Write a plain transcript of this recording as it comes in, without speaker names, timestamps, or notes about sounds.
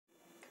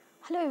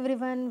Hello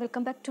everyone,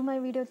 welcome back to my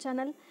video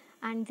channel,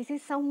 and this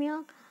is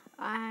Soumya.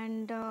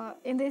 And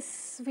in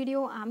this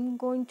video I'm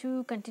going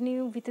to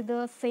continue with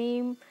the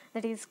same,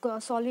 that is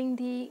solving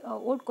the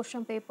old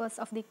question papers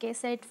of the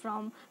KSET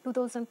from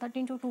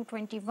 2013 to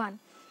 2021.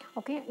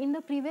 Okay, in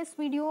the previous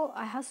video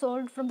I have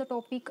solved from the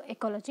topic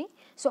ecology,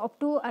 so up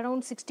to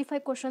around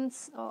 65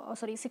 questions,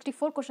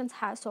 64 questions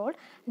have solved.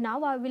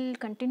 Now I will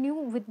continue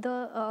with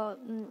the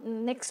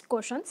next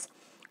questions.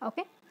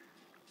 Okay,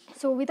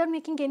 so without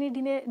making any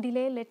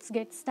delay, let's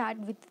get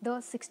started with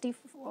the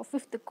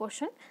 65th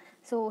question.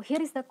 So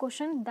here is the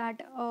question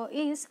that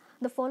is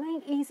the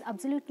following is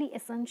absolutely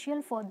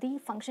essential for the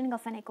functioning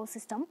of an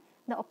ecosystem.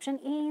 The option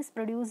A is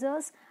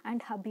producers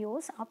and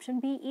herbivores, option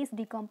B is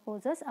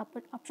decomposers,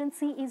 option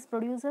C is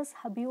producers,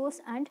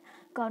 herbivores and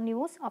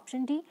carnivores,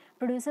 option D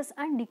producers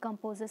and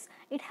decomposers.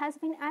 It has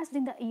been asked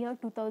in the year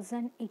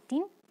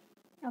 2018.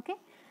 Okay,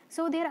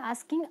 so they are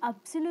asking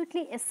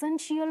absolutely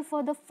essential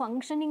for the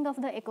functioning of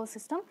the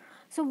ecosystem.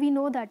 So we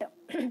know that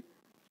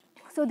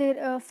so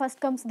there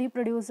first comes the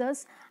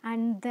producers,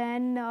 and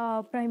then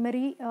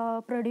primary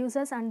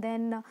producers, and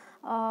then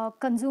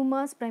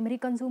consumers, primary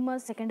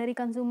consumers, secondary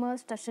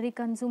consumers, tertiary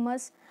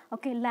consumers.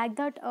 Okay, like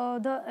that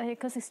the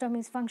ecosystem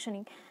is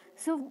functioning.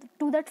 So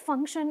to that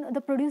function,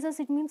 the producers,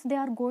 it means they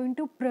are going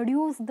to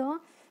produce the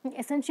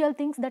essential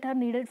things that are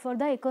needed for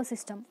the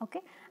ecosystem.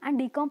 Okay, and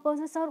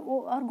decomposers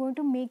are going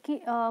to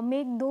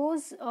make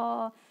those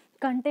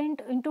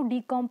content into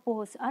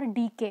decompose or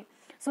decay.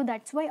 So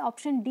that's why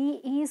option D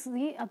is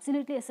the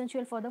absolutely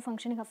essential for the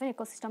functioning of an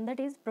ecosystem, that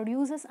is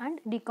producers and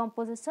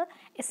decomposers are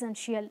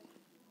essential.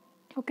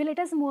 Okay, let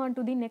us move on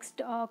to the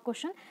next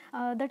question,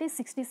 that is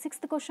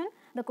 66th question.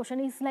 The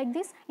question is like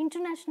this: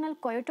 International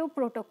Kyoto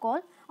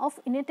Protocol of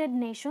United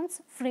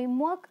Nations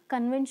Framework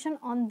Convention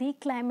on the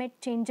Climate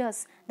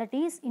Changes, that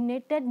is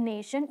United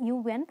Nations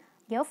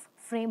UNF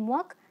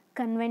Framework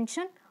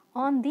Convention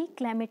on the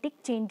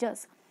Climatic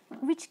Changes,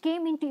 which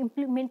came into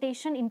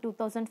implementation in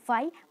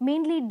 2005,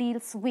 mainly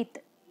deals with.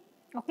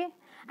 Okay,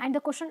 and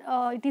the question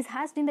it is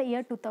asked in the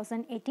year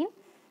 2018.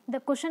 The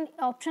question,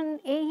 option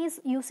A is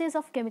usage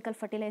of chemical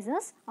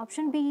fertilizers,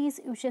 option B is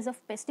usage of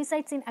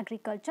pesticides in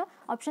agriculture,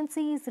 option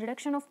C is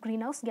reduction of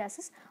greenhouse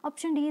gases,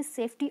 option D is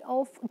safety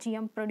of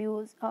GM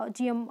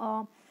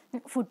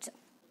foods.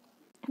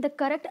 The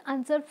correct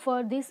answer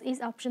for this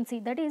is option C,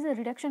 that is a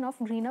reduction of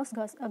greenhouse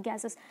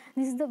gases.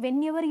 This is the,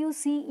 whenever you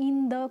see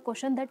in the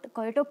question that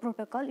Kyoto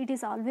Protocol, it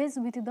is always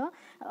with the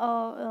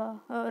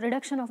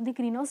reduction of the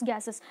greenhouse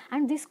gases,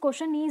 and this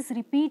question is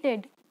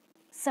repeated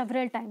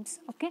several times.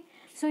 Okay,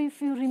 so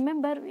if you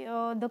remember,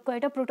 the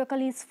Kyoto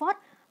Protocol is for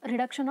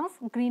reduction of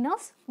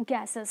greenhouse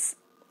gases.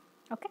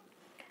 Okay,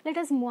 let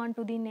us move on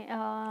to the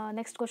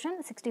next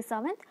question,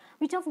 67th.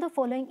 Which of the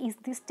following is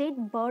the state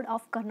bird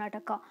of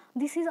Karnataka?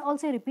 This is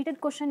also a repeated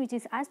question which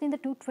is asked in the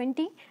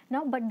 220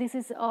 now, but this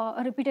is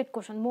a repeated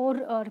question, more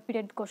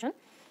repeated question.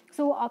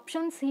 So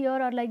options here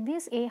are like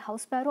this: A,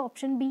 house sparrow,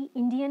 option B,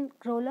 Indian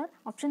roller,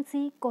 option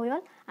C,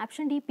 koel,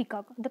 option D,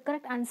 peacock. The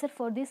correct answer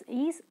for this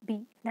is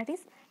B, that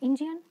is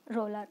Indian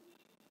roller.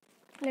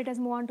 Let us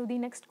move on to the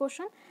next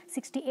question,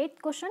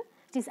 68th question,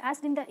 which is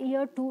asked in the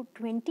year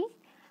 220.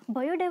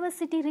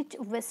 Biodiversity rich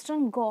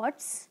Western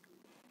Ghats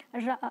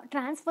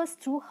transfers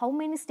through how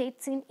many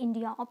states in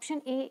India?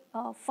 Option A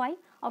 5,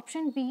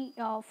 option B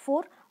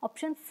 4,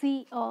 option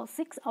C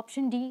 6,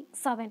 option D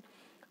 7.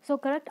 So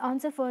correct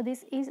answer for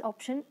this is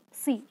option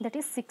C, that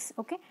is 6.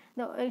 Okay,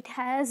 it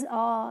has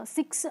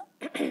 6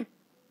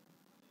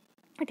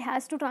 it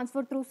has to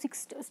transfer through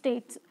 6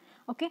 states.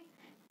 Okay,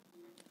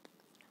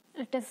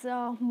 let us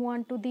move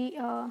on to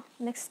the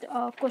next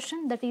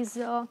question, that is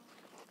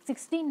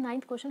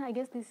 69th question. I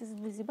guess this is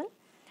visible.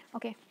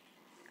 Okay,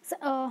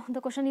 so the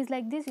question is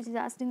like this, which is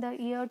asked in the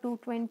year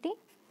 220.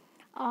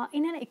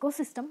 In an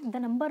ecosystem, the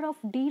number of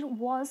deer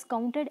was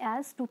counted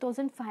as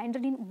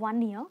 2,500 in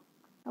 1 year.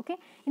 Okay,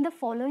 in the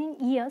following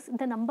years,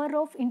 the number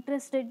of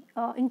interested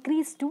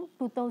increased to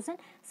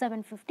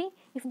 2,750.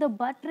 If the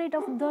birth rate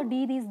of the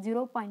deer is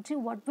 0.3,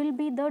 what will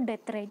be the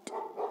death rate?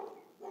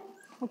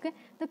 Okay,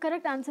 the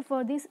correct answer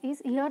for this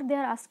is, here they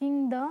are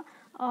asking the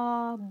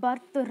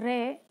birth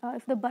rate.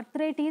 If the birth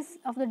rate is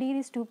of the deer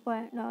is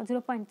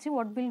 0.3,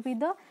 what will be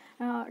the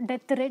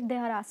death rate they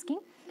are asking?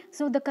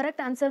 So the correct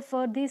answer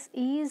for this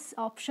is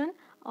option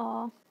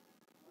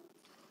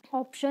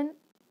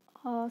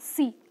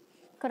C.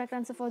 Correct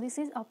answer for this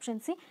is option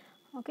C.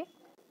 Okay,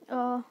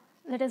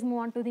 let us move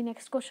on to the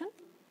next question.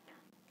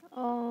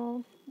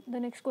 The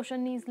next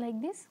question is like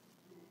this: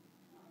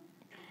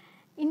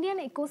 in an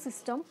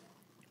ecosystem,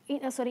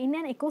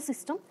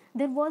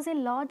 there was a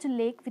large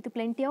lake with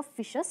plenty of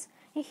fishes.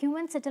 A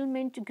human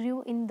settlement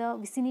grew in the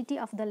vicinity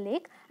of the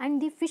lake,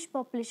 and the fish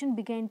population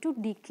began to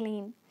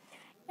decline.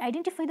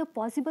 identify the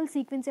possible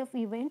sequence of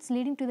events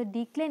leading to the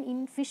decline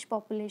in fish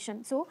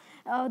population. So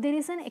there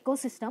is an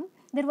ecosystem.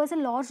 There was a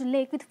large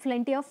lake with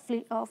plenty of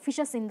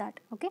fishes in that.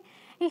 Okay,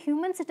 a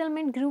human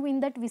settlement grew in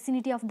that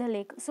vicinity of the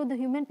lake. So the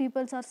human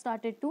peoples are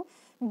started to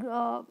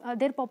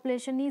their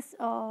population is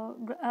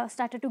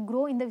started to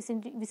grow in the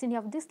vicinity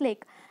of this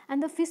lake,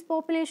 and the fish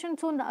population.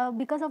 So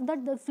because of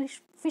that, the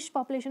fish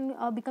population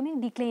becoming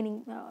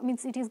declining,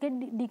 means it is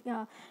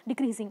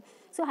decreasing.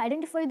 So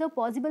identify the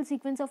possible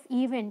sequence of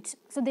events.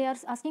 So they are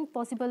asking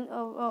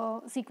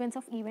possible sequence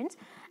of events,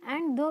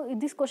 and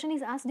this question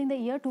is asked in the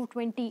year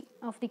 220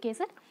 of the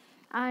KSET.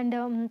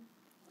 And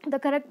the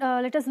correct,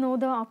 let us know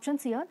the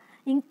options here.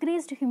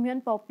 Increased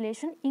human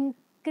population,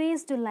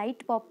 increased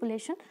light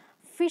population,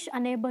 fish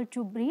unable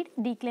to breed,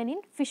 decline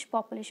in fish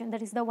population.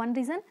 That is the one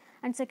reason.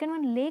 And second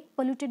one, lake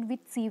polluted with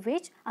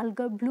sewage,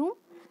 algal bloom,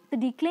 the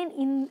decline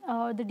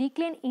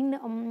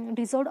in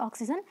dissolved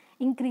oxygen,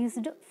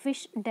 increased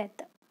fish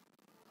death.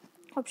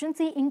 Option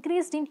C,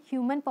 increased in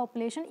human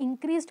population,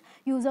 increased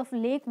use of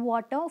lake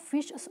water,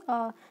 fish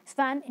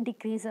span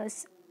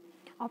decreases.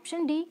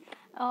 Option D,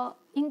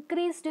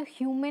 increased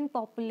human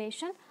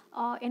population,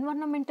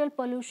 environmental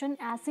pollution,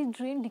 acid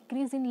rain,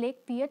 decrease in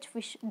lake pH,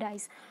 fish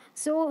dies.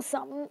 So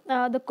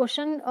the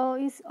question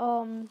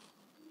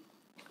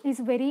is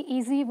very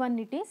easy one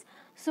it is.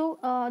 So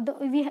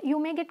you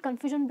may get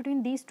confusion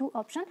between these two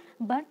options,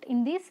 but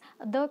in this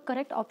the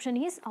correct option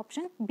is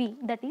option B,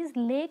 that is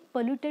lake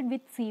polluted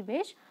with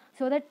sewage,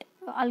 so that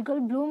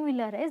algal bloom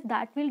will arise,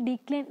 that will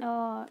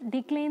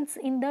declines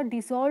in the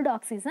dissolved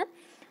oxygen,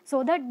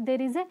 so that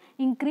there is a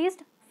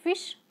increased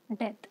fish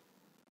death.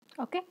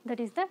 Okay, that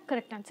is the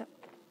correct answer.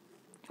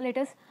 Let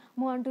us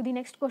move on to the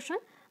next question,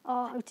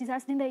 which is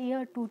asked in the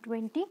year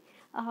 220.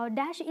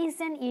 Dash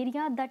is an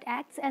area that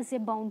acts as a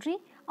boundary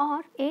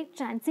or a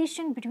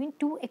transition between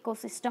two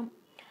ecosystems.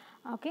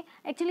 Okay,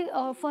 actually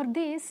for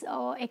this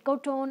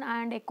ecotone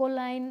and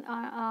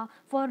ecoline,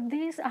 for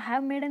this I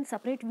have made a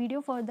separate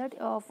video for that,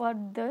 for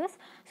this.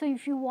 So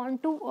if you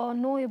want to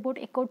know about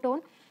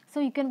ecotone, so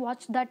you can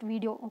watch that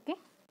video. Okay,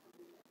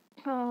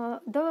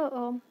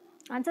 the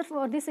answer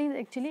for this is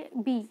actually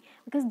B,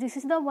 because this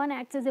is the one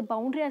acts as a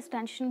boundary as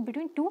transition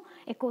between two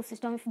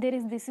ecosystems. If there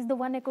is, this is the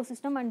one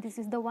ecosystem and this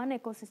is the one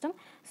ecosystem,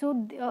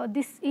 so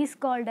this is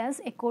called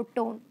as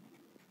ecotone.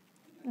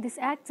 This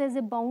acts as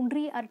a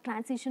boundary or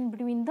transition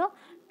between the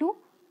two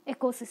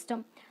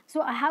ecosystem.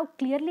 So I have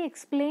clearly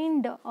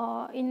explained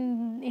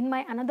in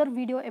my another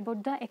video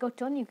about the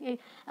ecotone.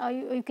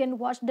 You can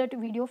watch that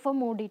video for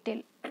more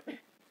detail.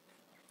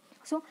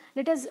 So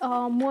let us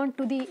move on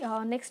to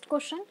the next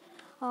question.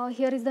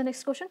 Here is the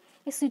next question.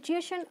 A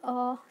situation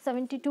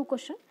 72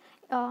 question.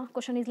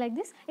 Question is like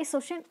this: a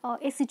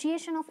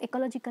situation of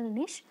ecological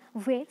niche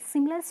where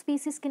similar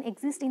species can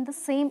exist in the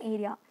same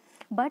area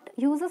but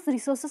uses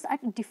resources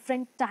at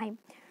different time.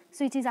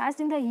 So it is asked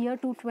in the year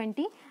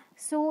 220.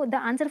 So the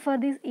answer for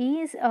this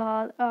is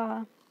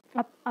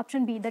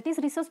option B, that is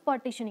resource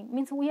partitioning.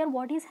 Means here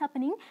what is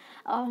happening,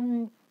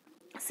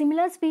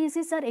 similar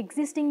species are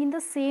existing in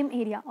the same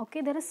area.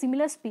 Okay, there are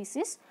similar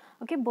species.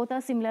 Okay, both are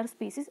similar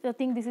species. I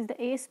think this is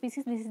the A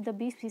species, this is the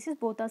B species,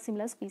 both are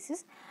similar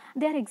species.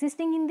 They are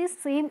existing in this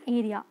same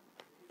area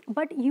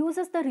but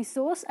uses the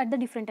resource at the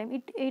different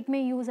time. It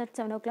may use at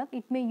 7 o'clock,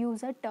 it may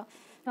use at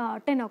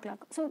 10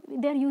 o'clock. So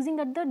they are using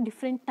at the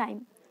different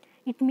time.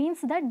 It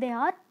means that they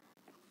are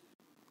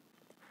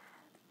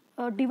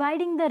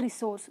dividing the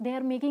resource, they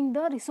are making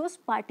the resource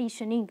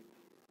partitioning.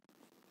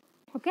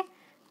 Okay,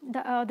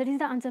 that is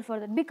the answer for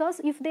that, because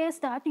if they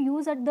start to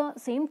use at the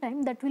same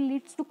time, that will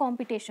lead to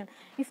competition.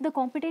 If the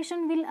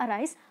competition will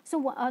arise,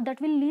 so that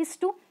will lead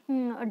to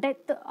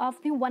death of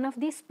one of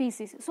these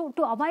species. So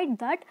to avoid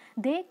that,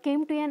 they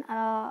came to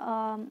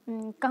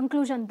an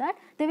conclusion that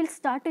they will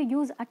start to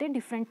use at a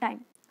different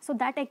time. So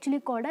that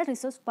actually called as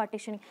resource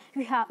partitioning.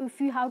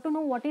 If you have to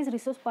know what is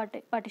resource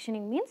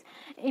partitioning means,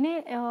 in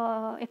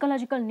a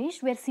ecological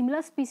niche where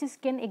similar species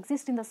can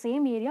exist in the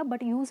same area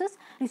but uses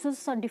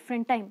resources at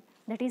different time,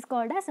 that is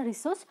called as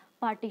resource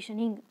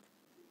partitioning.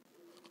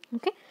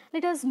 Okay,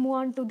 let us move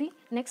on to the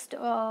next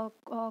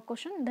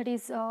question, that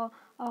is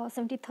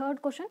 73rd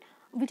question.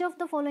 Which of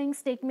the following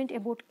statement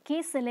about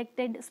case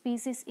selected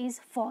species is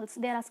false?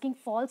 They are asking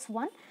false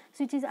one,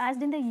 so it is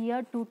asked in the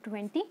year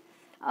 220.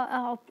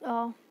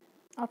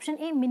 Option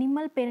A,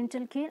 minimal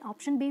parental care.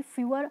 Option B,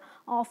 fewer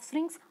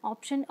offsprings.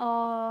 Option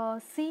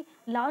C,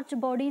 large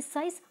body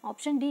size.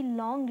 Option D,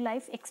 long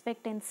life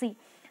expectancy.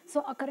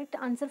 So a correct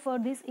answer for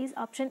this is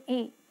option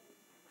A.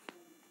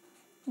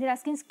 They are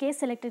asking case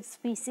selected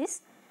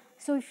species.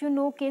 So if you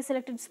know case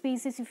selected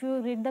species, if you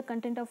read the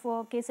content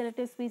of case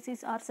selected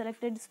species or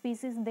selected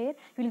species there,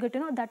 you will get to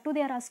know. That too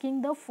they are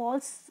asking the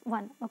false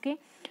one. Okay,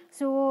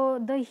 so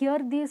here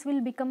this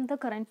will become the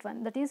current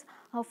one, that is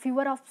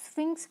fewer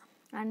offsprings,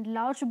 and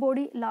large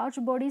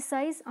body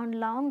size and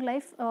long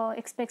life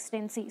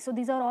expectancy. So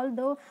these are all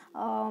the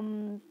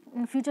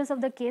features of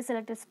the case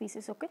selected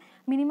species. Okay,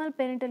 minimal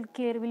parental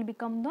care will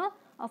become the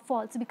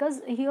false,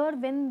 because here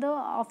when the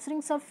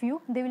offsprings are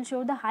few, they will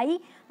show the high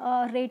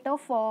rate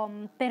of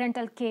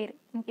parental care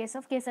in case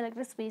of case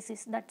selected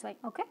species. That's why.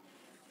 Okay,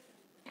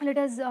 let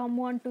us move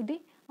on to the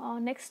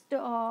next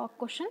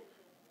question.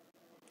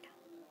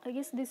 I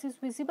guess this is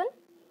visible.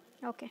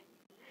 Okay.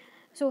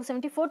 So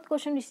 74th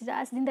question, which is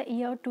asked in the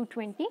year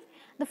 220.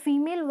 The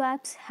female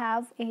wasps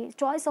have a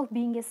choice of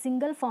being a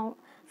single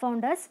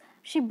founders.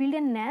 She builds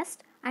a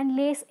nest and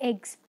lays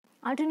eggs.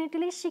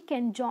 Alternatively, she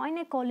can join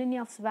a colony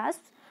of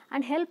wasps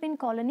and help in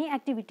colony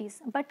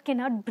activities, but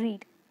cannot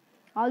breed.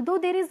 Although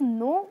there is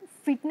no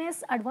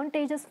fitness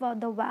advantages for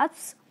the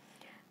wasps,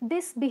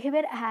 this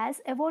behavior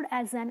has evolved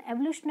as an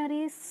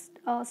evolutionary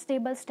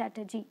stable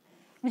strategy.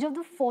 Which of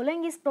the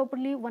following is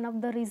probably one of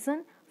the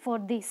reason for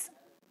this?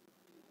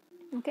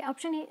 Okay,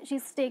 option A, she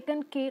is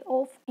taken care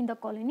of in the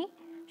colony.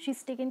 She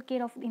is taken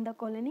care of in the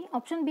colony.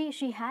 Option B,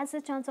 she has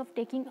a chance of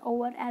taking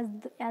over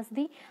as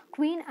the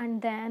queen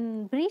and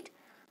then breed.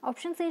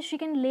 Option C, she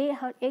can lay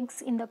her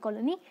eggs in the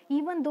colony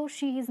even though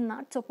she is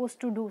not supposed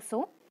to do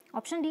so.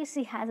 Option D,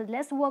 she has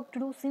less work to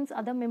do since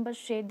other members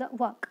share the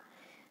work.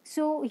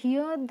 So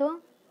here the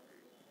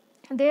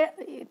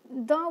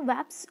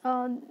wasps,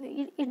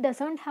 it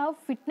doesn't have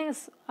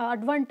fitness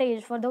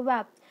advantage for the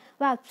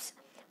wasps,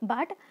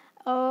 but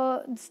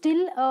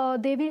still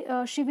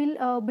she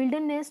will build a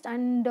nest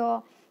and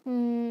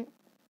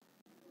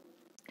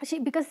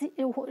because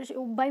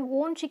by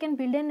own she can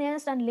build a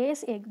nest and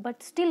lays egg,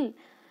 but still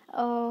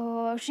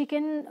she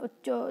can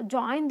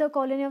join the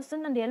colony of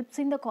sun and helps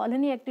in the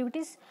colony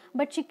activities,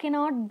 but she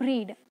cannot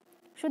breed.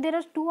 So there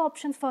are two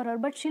options for her,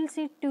 but she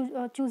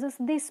chooses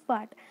this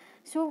part.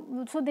 So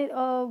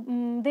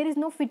there is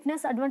no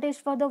fitness advantage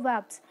for the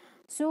wasps.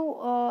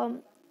 So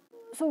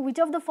which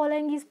of the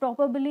following is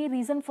probably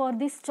reason for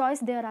this choice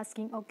they are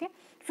asking. Okay,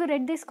 if you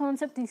read this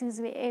concept, this is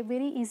a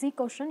very easy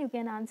question, you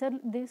can answer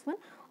this one.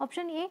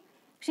 Option A,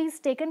 she is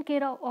taken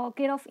care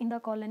of in the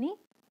colony.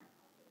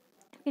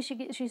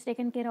 She is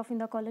taken care of in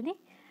the colony.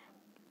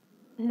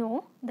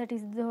 No, that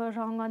is the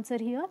wrong answer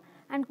here.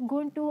 And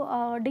going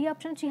to D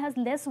option, she has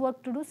less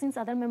work to do since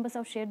other members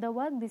have shared the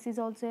work. This is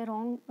also a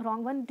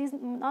wrong one. It is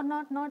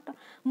not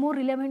more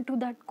relevant to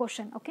that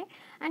question. Okay,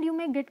 and you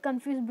may get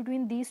confused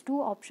between these two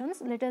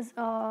options. Let us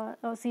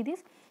see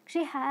this.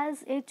 She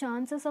has a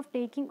chances of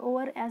taking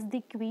over as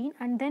the queen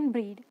and then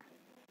breed.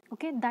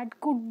 Okay, that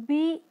could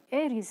be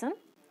a reason.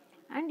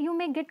 And you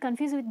may get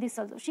confused with this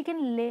also. She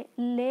can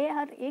lay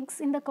her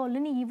eggs in the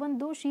colony even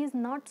though she is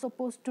not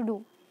supposed to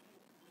do.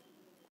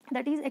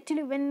 That is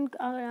actually when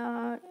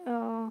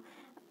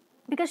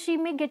because she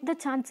may get the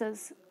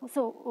chances,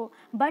 so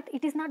but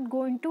it is not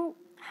going to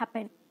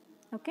happen.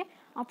 Okay,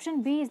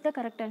 option B is the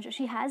correct answer.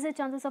 She has a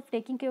chances of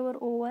taking care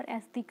over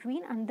as the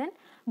queen and then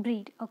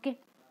breed. Okay,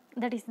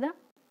 that is the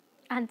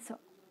answer.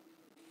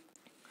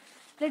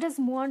 Let us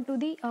move on to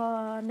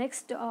the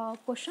next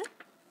question.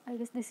 I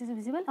guess this is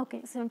visible.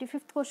 Okay,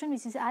 75th question,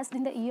 which is asked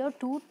in the year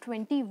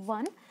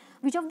 221.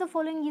 Which of the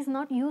following is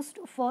not used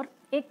for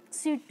ex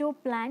situ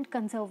plant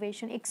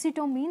conservation? Ex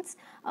situ means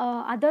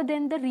other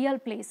than the real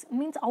place,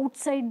 means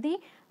outside the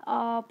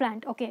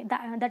plant. Okay,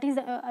 that is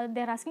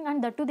they are asking,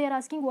 and that too they are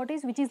asking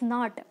which is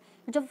not.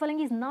 Which of the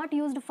following is not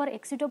used for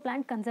ex situ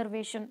plant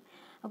conservation?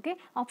 Okay,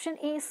 option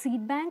A,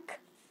 seed bank.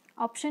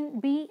 Option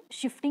B,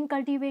 shifting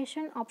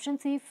cultivation. Option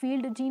C,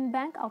 field gene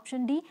bank.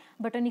 Option D,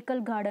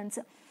 botanical gardens.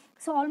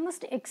 So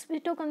almost ex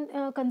situ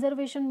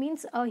conservation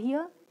means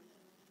here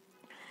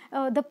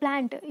the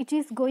plant it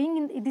is going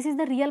in, this is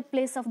the real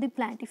place of the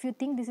plant. If you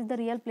think this is the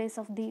real place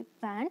of the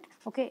plant,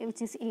 okay,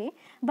 which is A,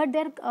 but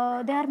they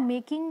are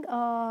making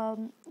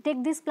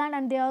take this plant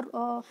and they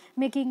are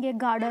making a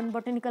garden,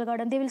 botanical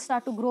garden, they will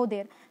start to grow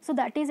there. So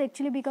that is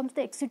actually becomes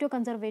the ex situ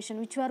conservation,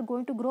 which you are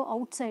going to grow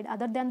outside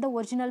other than the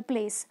original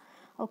place.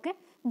 Okay,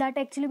 that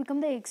actually become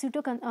the ex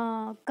situ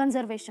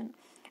conservation.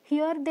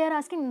 Here they are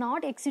asking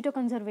not ex situ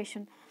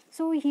conservation.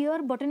 So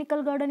here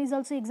botanical garden is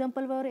also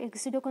example for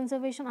ex situ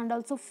conservation, and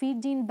also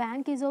feed gene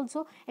bank is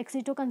also ex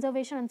situ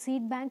conservation, and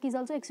seed bank is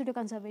also ex situ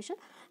conservation.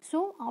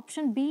 So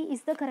option B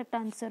is the correct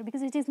answer,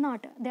 because it is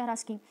not, they are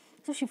asking.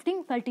 So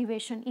shifting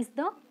cultivation is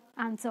the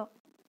answer.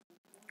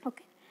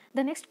 Okay,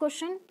 the next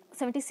question,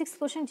 76th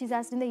question, which is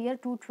asked in the year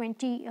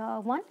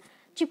 221.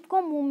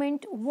 Chipko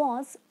movement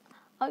was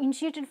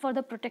initiated for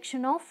the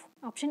protection of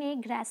option A,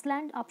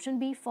 grassland, option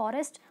B,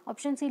 forest,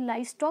 option C,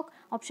 livestock,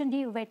 option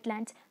D,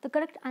 wetlands. The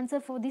correct answer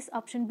for this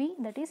option B,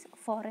 that is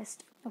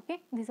forest. Okay,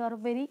 these are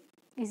very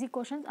easy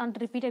questions and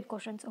repeated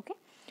questions. Okay,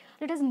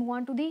 let us move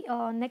on to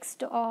the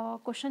next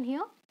question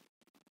here.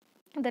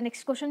 The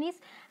next question is,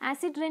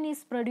 acid rain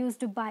is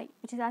produced by,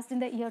 which is asked in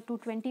the year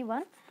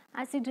 221.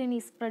 Acid rain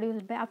is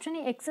produced by option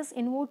A, excess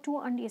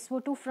NO2 and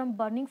SO2 from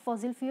burning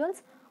fossil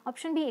fuels.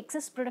 Option B,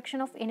 excess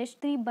production of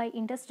NH3 by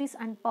industries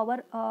and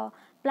power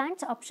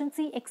plants. Option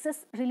C,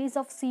 excess release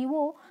of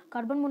CO,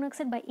 carbon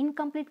monoxide, by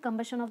incomplete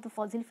combustion of the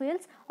fossil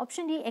fuels.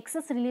 Option D,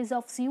 excess release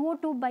of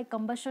CO2 by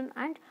combustion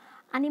and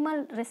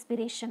animal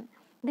respiration.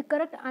 The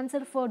correct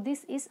answer for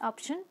this is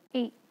option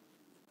A.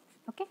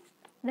 Okay,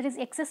 there is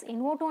excess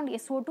NO2 and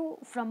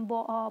SO2 from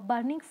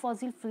burning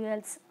fossil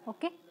fuels.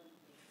 Okay,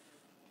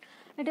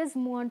 let us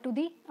move on to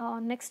the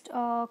next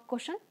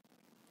question.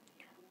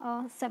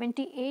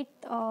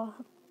 78th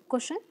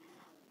question.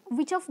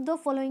 Which of the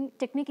following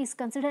technique is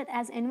considered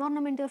as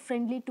environmental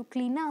friendly to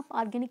clean up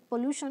organic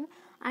pollution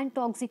and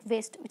toxic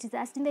waste, which is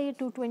asked in the year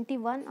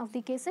 221 of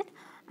the KSET?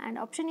 And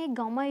option A,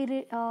 gamma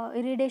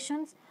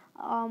irradiations.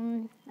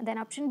 Then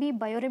option B,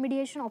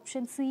 bioremediation.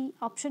 Option C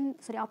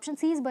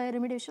is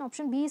bioremediation.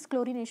 Option B is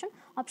chlorination.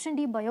 Option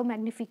D,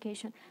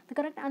 biomagnification. The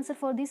correct answer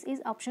for this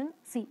is option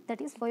C,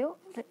 that is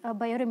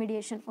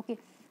bioremediation. Okay,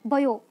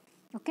 bio.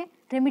 Okay,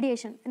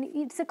 remediation, and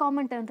it's a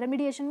common term.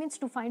 Remediation means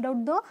to find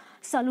out the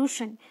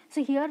solution.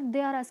 So here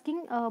they are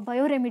asking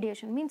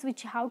bioremediation means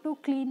which have to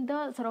clean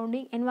the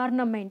surrounding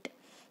environment.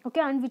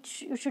 Okay, and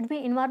which should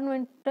be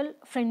environmental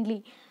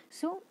friendly.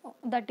 So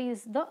that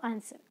is the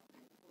answer.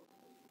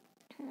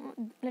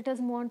 Let us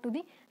move on to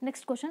the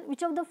next question.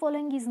 Which of the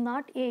following is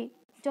not a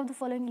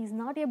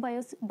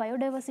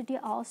biodiversity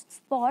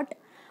hotspot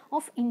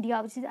of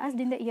India, which is asked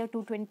in the year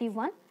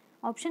 221?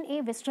 Option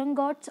A, Western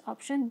Ghats.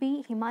 Option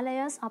B,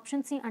 Himalayas.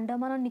 Option C,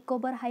 Andaman and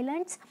Nicobar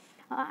Highlands.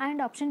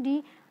 And option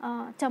D,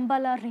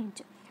 Chambala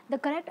Range. The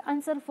correct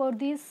answer for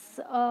this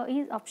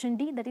is option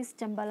D, that is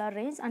Chambala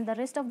Range, and the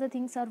rest of the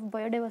things are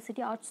biodiversity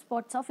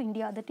hotspots of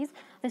India, that is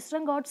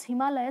Western Ghats,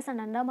 Himalayas and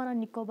Andaman and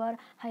Nicobar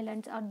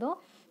Highlands are the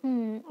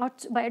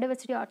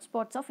biodiversity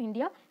hotspots of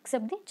India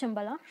except the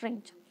Chambala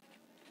Range.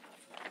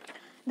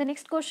 The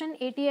next question,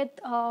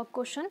 80th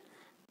question,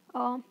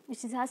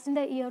 which is asked in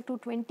the year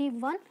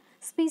 221.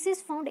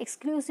 Species found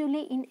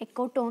exclusively in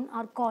ecotone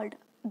are called.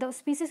 The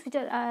species which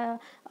are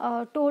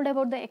told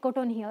about the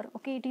ecotone here.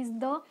 Okay, it is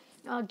the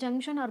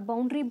junction or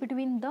boundary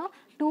between the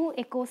two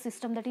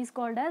ecosystem, that is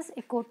called as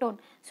ecotone.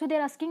 So they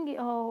are asking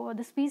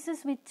the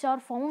species which are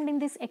found in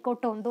this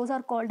ecotone, those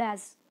are called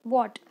as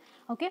what?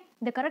 Okay,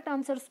 the correct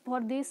answers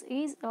for this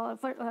is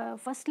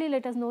firstly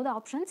let us know the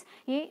options.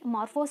 A,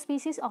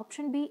 morphospecies.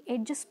 Option B,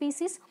 edge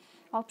species.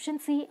 Option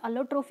C,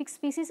 allotrophic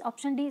species.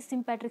 Option D,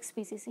 sympatric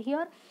species.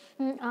 Here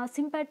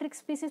sympatric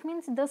species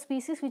means the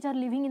species which are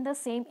living in the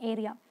same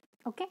area.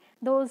 Okay,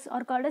 those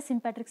are called as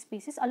sympatric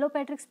species.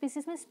 Allopatric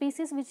species means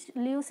species which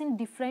lives in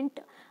different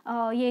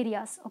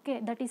areas. Okay,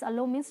 that is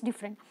allo means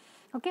different.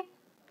 Okay,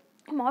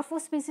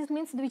 morphospecies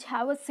means which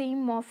have a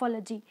same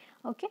morphology.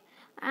 Okay,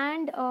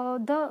 and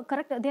the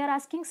correct, they are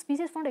asking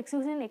species found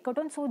exclusively in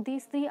ecotone, so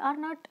these three are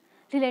not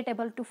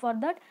relatable to. For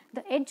that,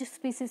 the edge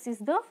species is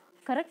the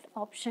correct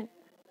option.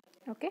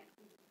 Okay,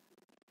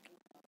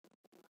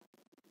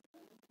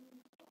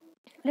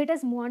 let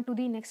us move on to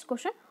the next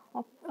question.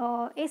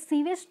 A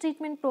sewage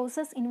treatment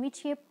process in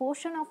which a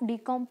portion of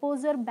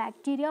decomposer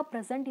bacteria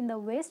present in the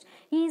waste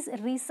is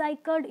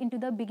recycled into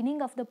the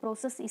beginning of the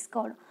process is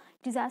called.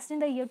 It is asked in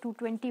the year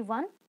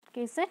 221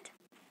 KSET.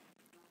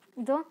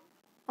 The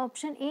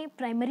option A,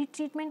 primary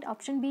treatment.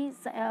 Option B,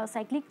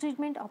 cyclic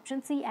treatment.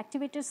 Option C,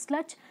 activated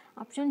sludge.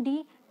 Option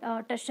D,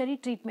 tertiary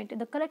treatment.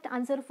 The correct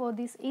answer for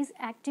this is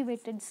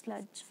activated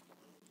sludge.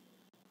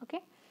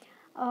 Okay,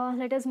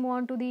 let us move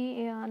on to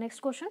the next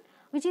question,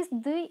 which is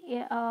the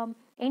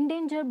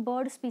endangered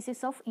bird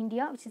species of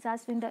India, which is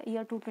asked in the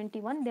year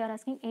 221. They are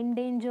asking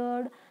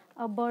endangered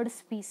bird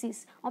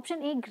species.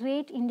 Option A,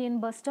 great Indian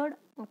bustard.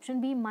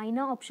 Option B,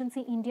 myna. Option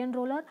C, Indian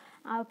roller.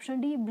 Option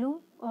D,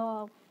 blue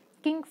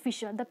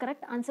kingfisher. The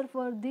correct answer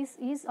for this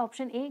is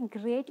option A,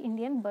 great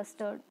Indian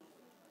bustard.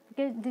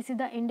 Okay, this is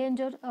the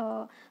endangered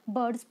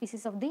bird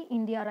species of the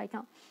India right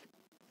now.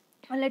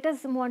 Let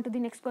us move on to the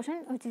next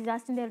question, which is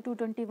asked in the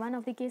 221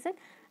 of the KSET.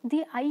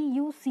 The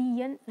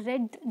IUCN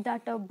Red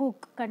Data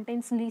Book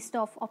contains list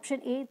of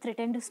option A,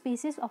 threatened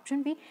species.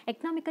 Option B,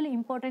 economically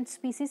important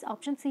species.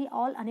 Option C,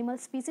 all animal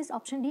species.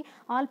 Option D,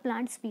 all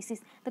plant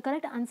species. The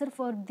correct answer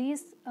for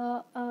this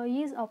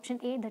is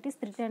option A, that is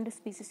threatened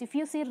species. If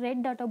you see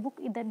Red Data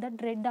Book,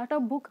 that Red Data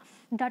Book,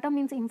 data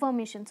means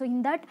information. So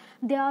in that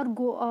they are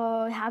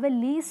have a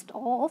list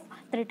of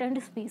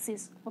threatened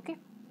species. Okay.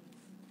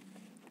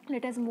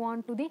 Let us move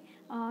on to the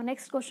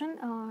next question,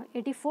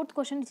 84th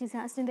question, which is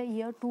asked in the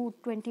year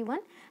 221.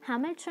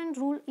 Hamilton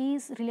rule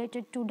is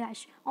related to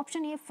dash.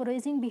 Option A,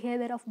 foraging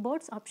behavior of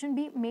birds. Option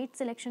B, mate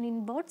selection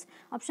in birds.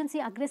 Option C,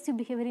 aggressive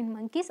behavior in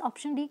monkeys.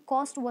 Option D,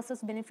 cost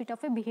versus benefit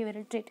of a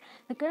behavioral trait.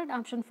 The correct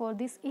option for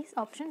this is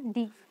option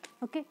D.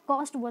 Okay,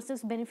 cost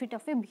versus benefit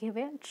of a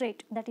behavioral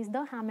trait, that is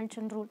the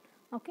Hamilton rule.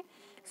 Okay,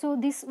 so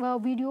this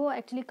video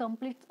actually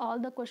completes all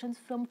the questions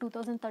from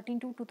 2013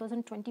 to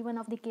 2021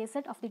 of the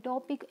KSET of the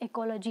topic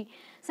ecology.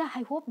 So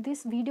I hope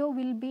this video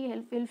will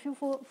be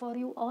helpful for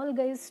you all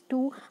guys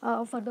to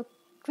for the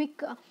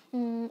quick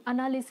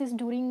analysis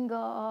during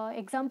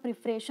exam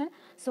preparation.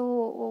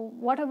 So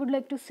what I would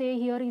like to say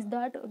here is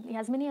that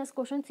as many as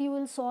questions you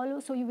will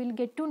solve, so you will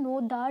get to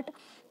know that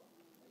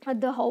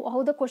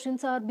how the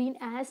questions are being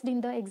asked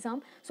in the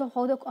exam. So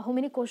how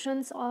many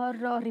questions are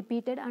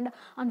repeated, and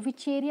on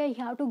which area you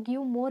have to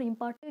give more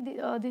important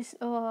this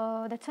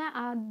that's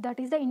why that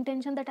is the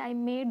intention that I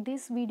made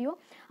this video.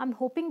 I'm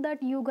hoping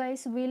that you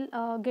guys will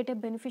get a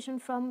beneficial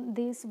from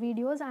these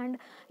videos, and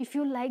if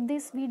you like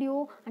this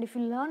video and if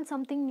you learn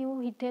something new,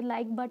 hit a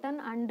like button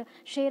and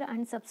share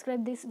and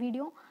subscribe this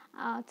video.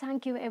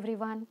 Thank you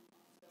everyone.